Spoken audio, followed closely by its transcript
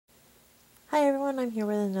Hi everyone, I'm here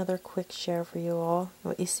with another quick share for you all.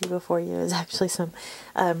 What you see before you is actually some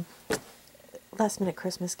last minute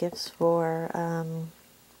Christmas gifts for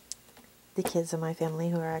the kids in my family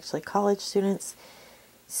who are actually college students.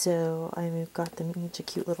 So I got them each a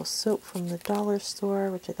cute little soap from the dollar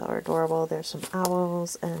store, which I thought were adorable. There's some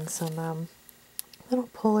owls and some little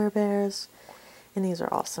polar bears, and these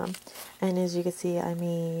are awesome. And as you can see, I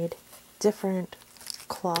made different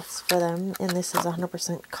cloths for them, and this is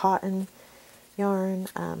 100% cotton yarn.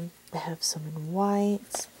 I have some in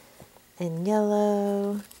white and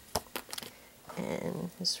yellow and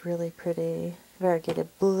this really pretty variegated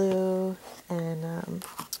blue, and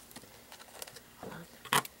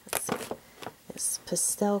let's see, it's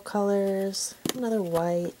pastel colors, another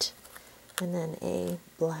white, and then a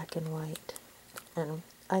black and white. And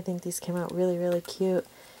I think these came out really cute,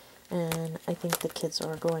 and I think the kids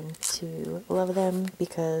are going to love them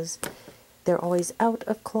because they're always out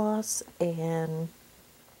of cloths and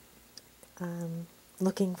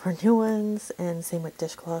looking for new ones, and same with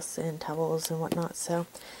dishcloths and towels and whatnot. So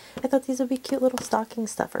I thought these would be cute little stocking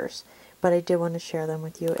stuffers, but I did want to share them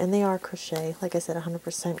with you. And they are crochet, like I said,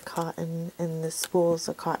 100% cotton, and the spools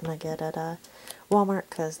of cotton I get at Walmart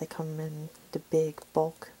because they come in the big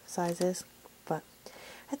bulk sizes. But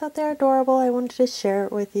I thought they're adorable. I wanted to share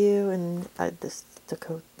it with you, and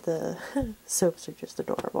the soaps are just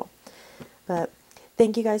adorable. But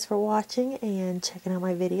thank you guys for watching and checking out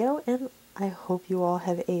my video, and I hope you all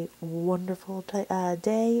have a wonderful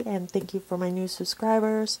day, and thank you for my new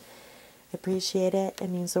subscribers. I appreciate it. It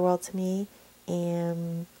means the world to me,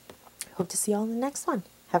 and hope to see you all in the next one.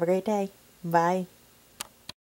 Have a great day. Bye.